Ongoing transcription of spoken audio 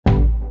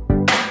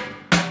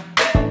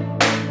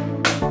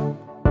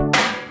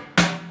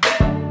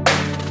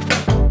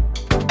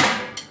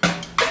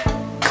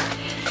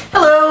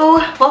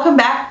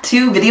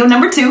to video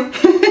number 2.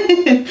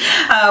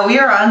 We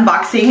are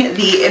unboxing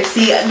the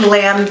Ipsy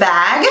Glam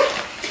bag.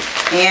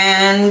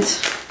 And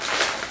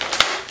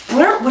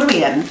what are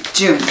we in?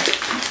 June.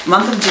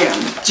 Month of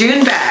June.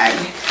 June bag.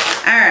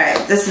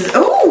 Alright, this is,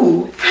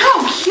 oh,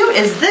 how cute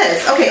is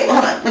this? Okay,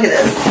 hold on, look at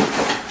this.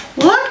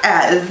 Look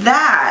at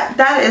that.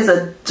 That is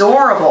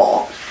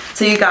adorable.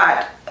 So you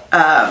got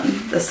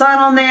the sun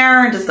on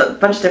there, just a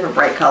bunch of different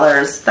bright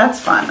colors. That's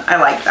fun. I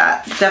like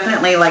that.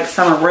 Definitely like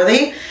summer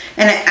worthy.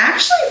 And it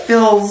actually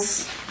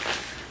feels,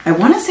 I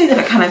want to say that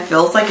it kind of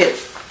feels like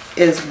it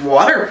is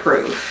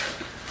waterproof.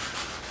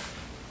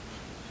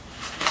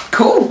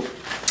 Cool.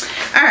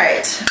 All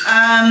right.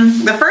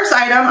 The first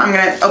item I'm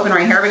going to open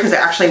right here because it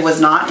actually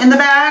was not in the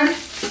bag.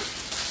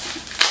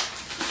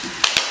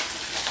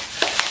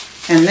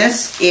 And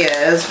this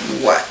is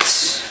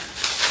what?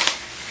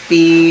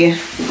 The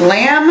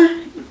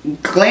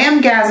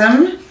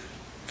Glamgasm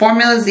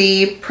Formula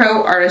Z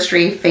Pro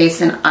Artistry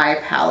Face and Eye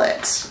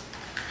Palette.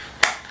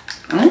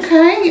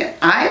 Okay,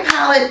 eye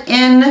palette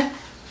in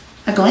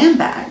a glam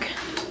bag.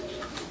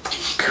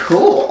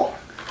 Cool.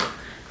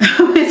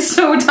 It's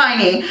so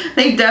tiny.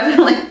 They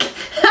definitely,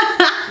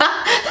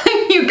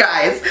 you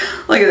guys,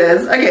 look at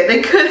this. Okay,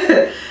 they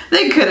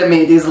could have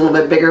made these a little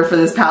bit bigger for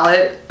this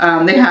palette.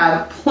 They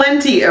have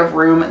plenty of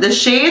room. The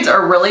shades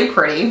are really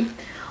pretty.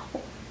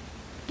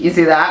 You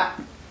see that?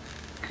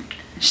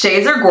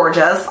 Shades are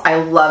gorgeous.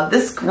 I love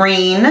this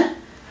green,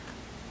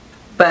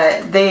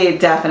 but they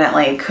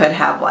definitely could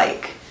have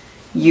like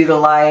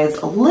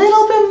utilized a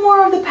little bit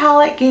more of the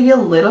palette, gave you a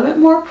little bit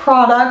more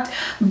product,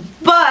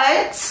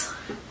 but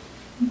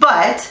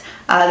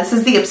this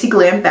is the Ipsy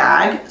Glam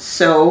bag,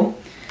 so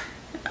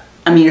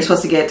I mean you're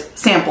supposed to get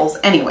samples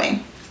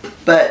anyway,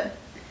 but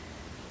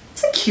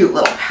it's a cute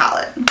little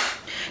palette.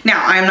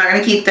 Now I'm not going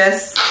to keep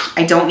this.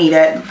 I don't need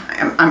it.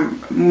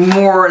 I'm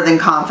more than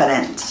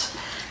confident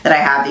that I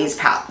have these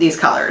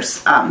colors,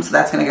 so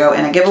that's going to go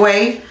in a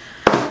giveaway.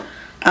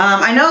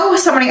 I know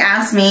somebody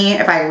asked me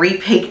if I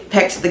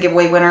re-picked the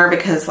giveaway winner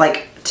because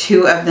like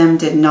 2 of them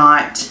did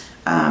not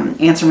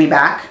answer me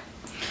back,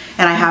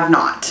 and I have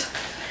not.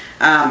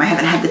 I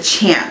haven't had the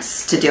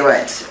chance to do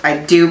it. I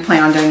do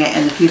plan on doing it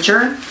in the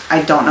future.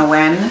 I don't know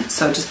when,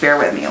 so just bear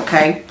with me,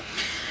 okay?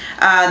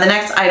 The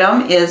next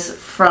item is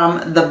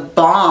from The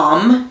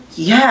Balm.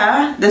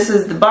 Yeah, this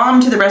is The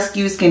Balm to the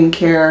Rescue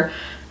Skincare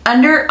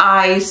Under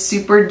Eye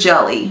Super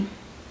Jelly.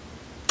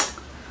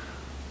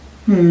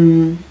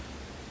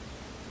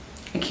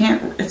 I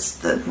can't, it's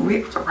the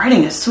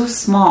writing is so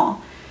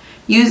small.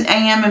 Use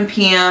AM and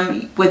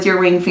PM with your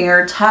ring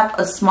finger. Tap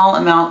a small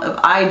amount of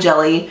eye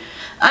jelly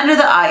under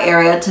the eye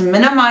area to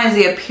minimize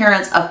the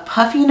appearance of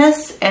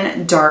puffiness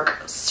and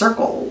dark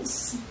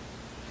circles.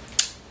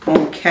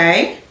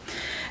 Okay.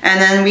 And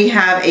then we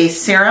have a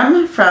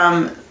serum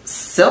from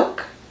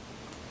Silk.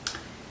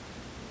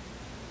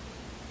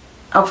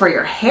 Oh, for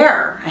your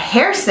hair. A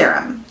hair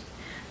serum.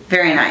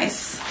 Very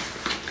nice.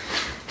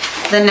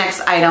 The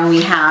next item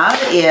we have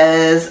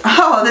is,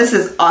 oh, this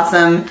is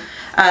awesome.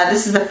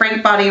 This is the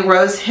Frank Body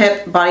Rose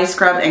Hip Body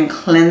Scrub and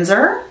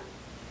Cleanser.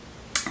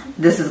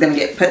 This is going to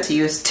get put to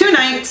use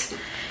tonight.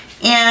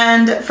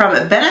 And from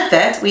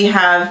Benefit, we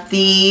have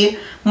the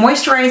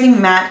Moisturizing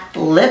Matte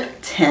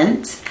Lip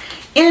Tint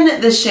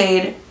in the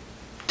shade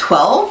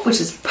 12,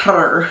 which is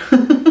Purr.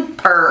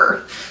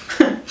 Purr.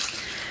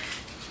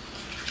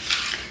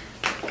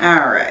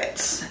 All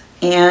right.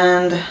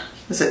 And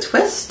is it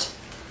Twist?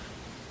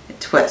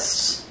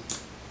 Twists.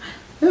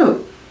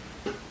 Ooh.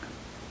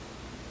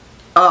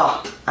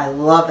 Oh, I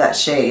love that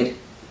shade.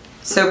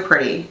 So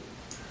pretty.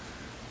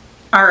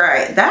 All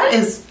right,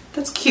 that's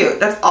cute.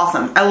 That's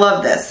awesome. I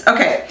love this.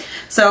 Okay,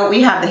 so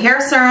we have the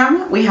hair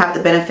serum, we have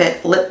the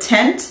Benefit lip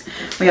tint,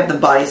 we have the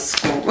body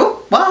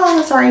scrub.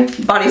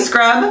 Body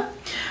scrub.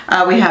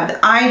 We have the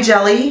eye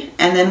jelly,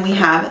 and then we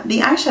have the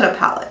eyeshadow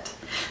palette.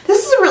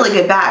 This is a really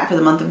good bag for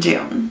the month of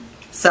June.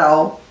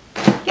 So,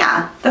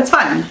 yeah, that's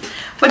fun.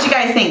 What you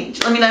guys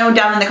think? Let me know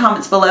down in the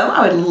comments below.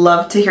 I would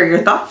love to hear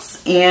your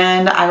thoughts,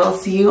 and I will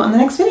see you on the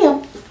next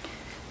video.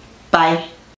 Bye.